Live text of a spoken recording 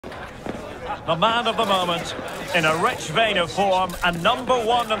the man of the moment, in a rich vein of form and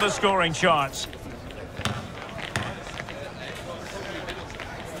 #1 in the scoring charts.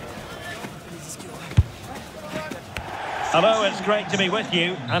 Hello, it's great to be with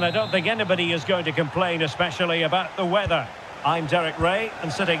you, and I don't think anybody is going to complain, especially about the weather. I'm Derek Ray,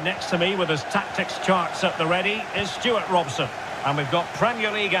 and sitting next to me with his tactics charts at the ready is Stuart Robson. And we've got Premier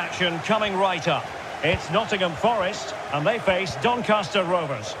League action coming right up. It's Nottingham Forest, and they face Doncaster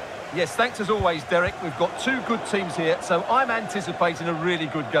Rovers. Yes, thanks as always, Derek. We've got two good teams here, so I'm anticipating a really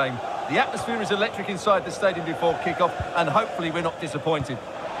good game. The atmosphere is electric inside the stadium before kick-off, and hopefully we're not disappointed.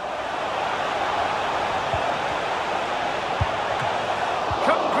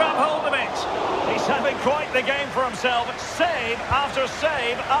 Couldn't grab hold of it. He's having quite the game for himself. Save after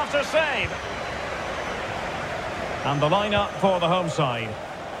save after save. And the lineup for the home side.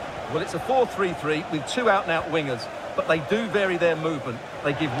 Well, it's a 4-3-3 with two out-and-out wingers, but they do vary their movement.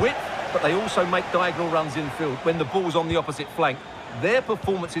 They give width, but they also make diagonal runs infield when the ball's on the opposite flank. Their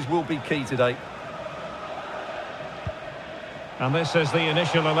performances will be key today. And this is the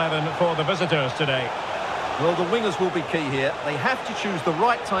initial 11 for the visitors today. Well, the wingers will be key here. They have to choose the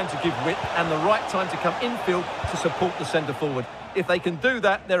right time to give width and the right time to come infield to support the centre-forward. If they can do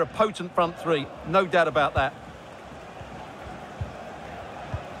that, they're a potent front three. No doubt about that.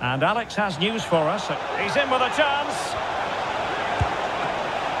 And Alex has news for us. He's in with a chance.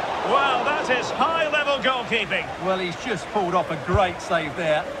 Well, that is high-level goalkeeping. Well, he's just pulled off a great save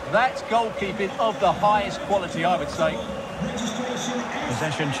there. That's goalkeeping of the highest quality, I would say.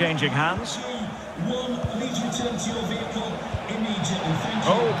 Possession changing hands.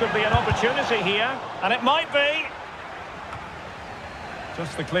 Oh, could be an opportunity here. And it might be.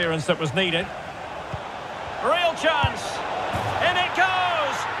 Just the clearance that was needed. Real chance. In it goes.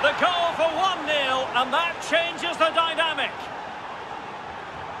 The goal for 1-0, and that changes the dynamic.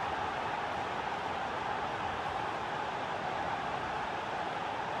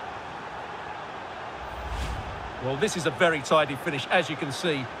 Well, this is a very tidy finish, as you can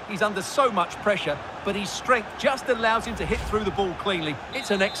see. He's under so much pressure, but his strength just allows him to hit through the ball cleanly. It's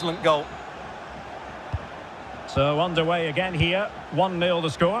an excellent goal. So underway again here, 1-0 the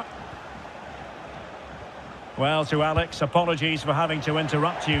score. Well, to Alex, apologies for having to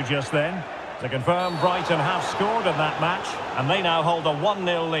interrupt you just then. To confirm, Brighton have scored in that match, and they now hold a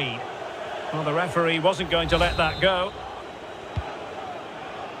 1-0 lead. Well, the referee wasn't going to let that go.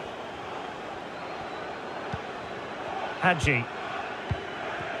 Hagi.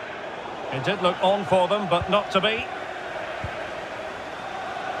 It did look on for them, but not to be.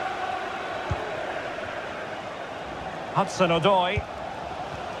 Hudson-Odoi.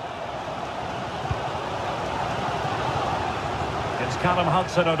 It's Callum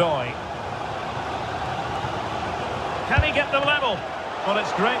Hudson-Odoi. Can he get them level? Well,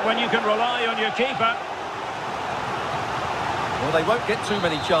 it's great when you can rely on your keeper. Well, they won't get too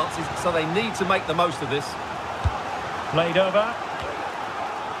many chances, so they need to make the most of this. Played over.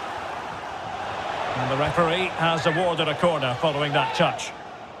 And the referee has awarded a corner following that touch.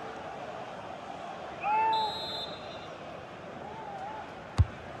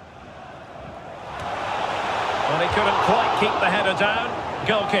 Well, he couldn't quite keep the header down.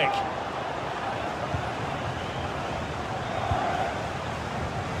 Goal kick.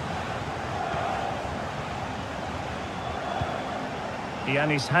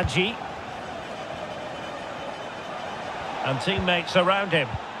 Ianis Hagi. And teammates around him.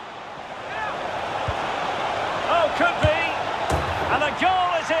 Oh, could be. And a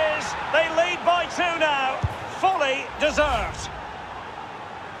goal it is. They lead by 2 now. Fully deserved.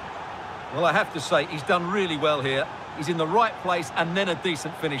 Well, I have to say, he's done really well here. He's in the right place and then a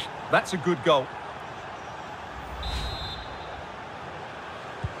decent finish. That's a good goal.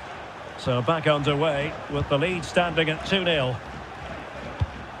 So back underway with the lead standing at 2-0.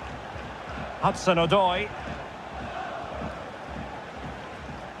 Hudson-Odoi.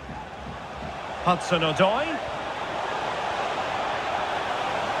 Hudson-Odoi.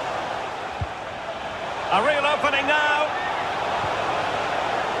 A real opening now.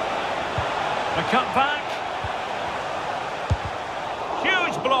 The cut back.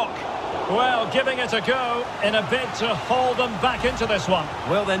 Huge block. Well, giving it a go in a bid to hold them back into this one.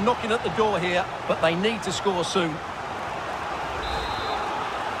 Well, they're knocking at the door here, but they need to score soon.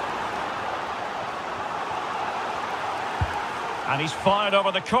 And he's fired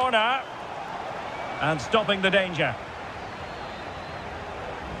over the corner. And stopping the danger.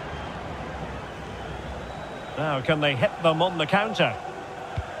 Now, can they hit them on the counter?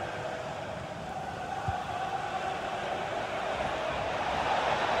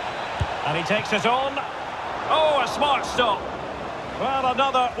 And he takes it on. Oh, a smart stop. Well,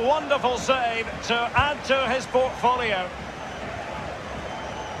 another wonderful save to add to his portfolio.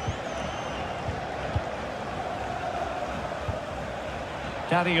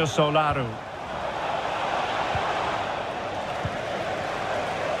 Darius Olaru.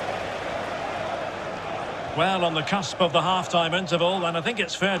 Well, on the cusp of the half-time interval, and I think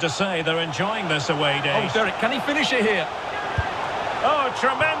it's fair to say they're enjoying this away day. Oh, Derek, can he finish it here? Oh,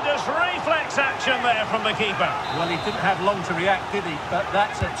 tremendous reflex action there from the keeper. Well, he didn't have long to react, did he? But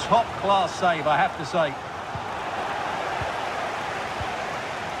that's a top-class save, I have to say.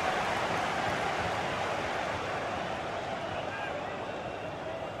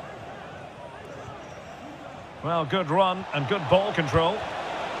 Well, good run and good ball control.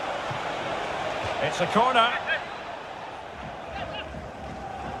 It's a corner.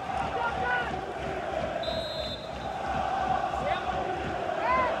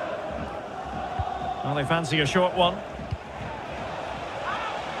 Well, they fancy a short one.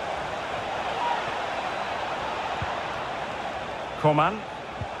 Coman.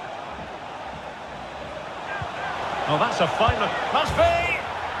 Oh, that's a fine look. Must be!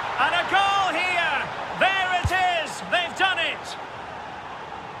 And a goal here! There it is! They've done it!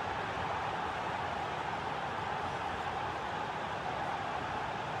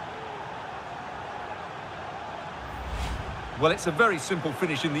 Well, it's a very simple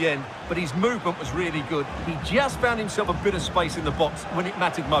finish in the end, but his movement was really good. He just found himself a bit of space in the box when it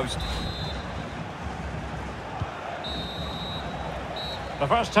mattered most. The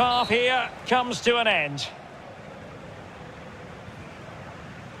first half here comes to an end.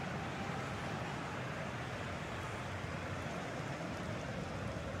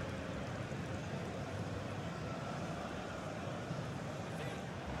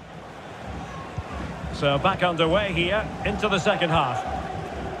 So back underway here into the second half.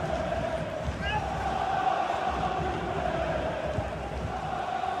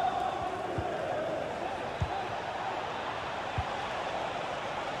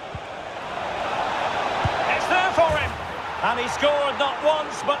 It's there for him. And he scored not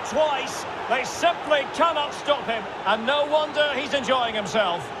once but twice. They simply cannot stop him. And no wonder he's enjoying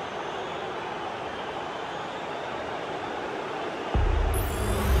himself.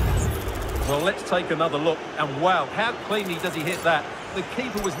 Well, let's take another look. And wow, how cleanly does he hit that? The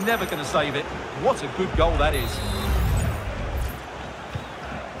keeper was never going to save it. What a good goal that is.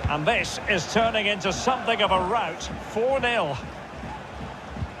 And this is turning into something of a rout. 4-0.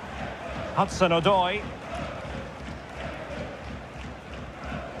 Hudson-Odoi.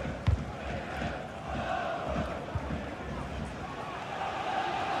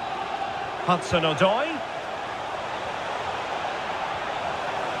 Hudson-Odoi.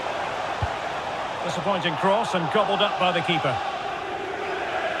 Disappointing cross and gobbled up by the keeper.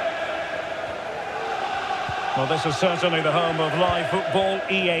 Well, this is certainly the home of live football,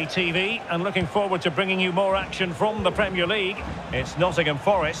 EA TV, and looking forward to bringing you more action from the Premier League. It's Nottingham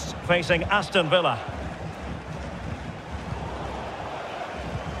Forest facing Aston Villa.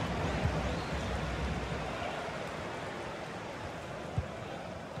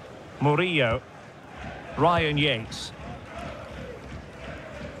 Murillo. Ryan Yates.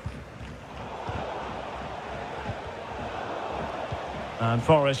 And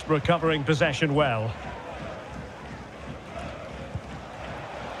Forest recovering possession well.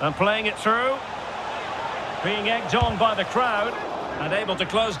 And playing it through. Being egged on by the crowd. And able to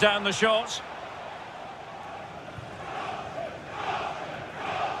close down the shots.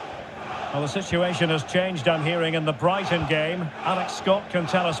 Well, the situation has changed, I'm hearing, in the Brighton game. Alex Scott can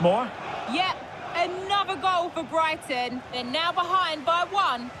tell us more. Yep, another goal for Brighton. They're now behind by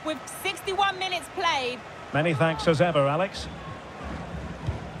 1 with 61 minutes played. Many thanks as ever, Alex.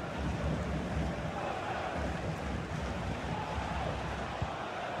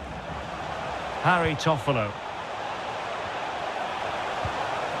 Harry Toffolo.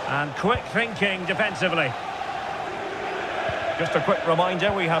 And quick thinking defensively. Just a quick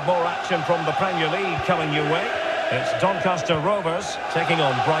reminder, we have more action from the Premier League coming your way. It's Doncaster Rovers taking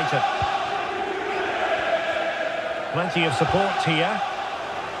on Brighton. Plenty of support here.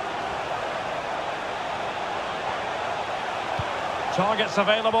 Targets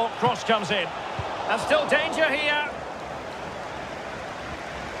available, cross comes in. And still danger here.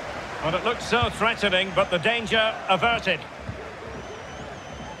 Well, it looks so threatening, but the danger averted.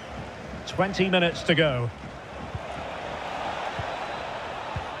 20 minutes to go.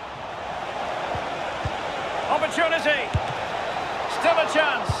 Opportunity. Still a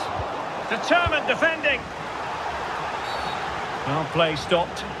chance. Determined defending. Well, play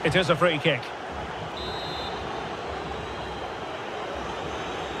stopped. It is a free kick.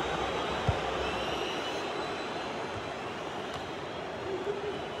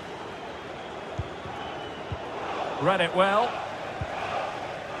 Read it well.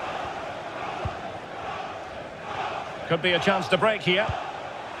 Could be a chance to break here.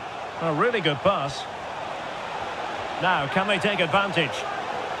 A really good pass. Now, can they take advantage?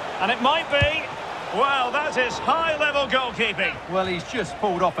 And it might be. Well, that is high-level goalkeeping. Well, he's just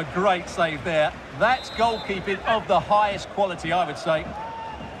pulled off a great save there. That's goalkeeping of the highest quality, I would say.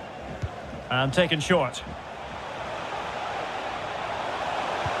 And taken short.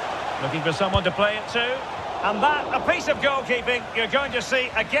 Looking for someone to play it to. And that, a piece of goalkeeping you're going to see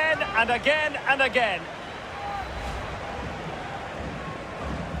again and again and again.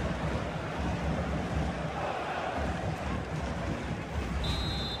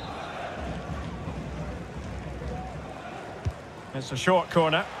 It's a short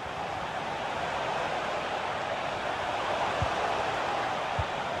corner.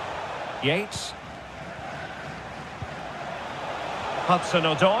 Yates.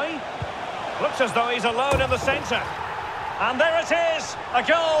 Hudson-Odoi. Looks as though he's alone in the centre. And there it is, a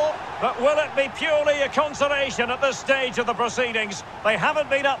goal. But will it be purely a consolation at this stage of the proceedings? They haven't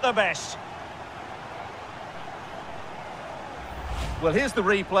been at their best. Well, here's the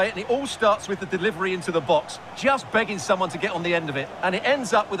replay, and it all starts with the delivery into the box, just begging someone to get on the end of it. And it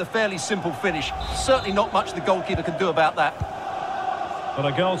ends up with a fairly simple finish. Certainly not much the goalkeeper can do about that. Well,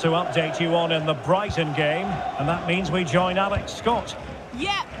 a goal to update you on in the Brighton game, and that means we join Alex Scott.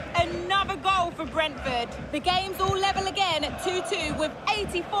 Yep, another goal for Brentford. The game's all level again at 2-2 with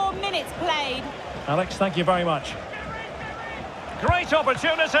 84 minutes played. Alex, thank you very much. Great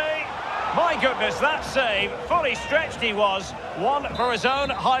opportunity. My goodness, that save, fully stretched he was. One for his own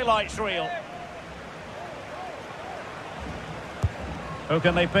highlights reel. Who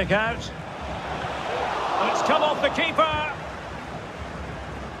can they pick out? And it's come off the keeper.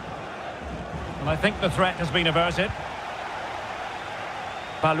 And I think the threat has been averted.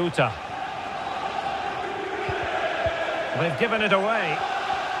 Băluță. They've given it away.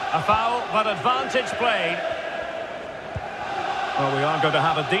 A foul, but advantage played. Well, we are going to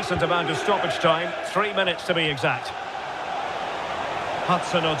have a decent amount of stoppage time. 3 minutes to be exact.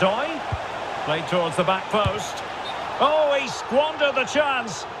 Hudson-Odoi. Played towards the back post. Oh, he squandered the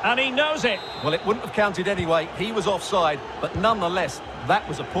chance, and he knows it. Well, it wouldn't have counted anyway. He was offside, but nonetheless, that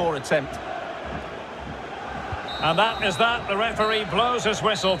was a poor attempt. And that is that. The referee blows his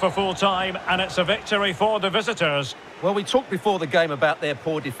whistle for full time, and it's a victory for the visitors. Well, we talked before the game about their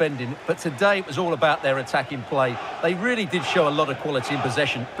poor defending, but today it was all about their attacking play. They really did show a lot of quality in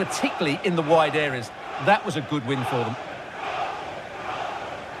possession, particularly in the wide areas. That was a good win for them.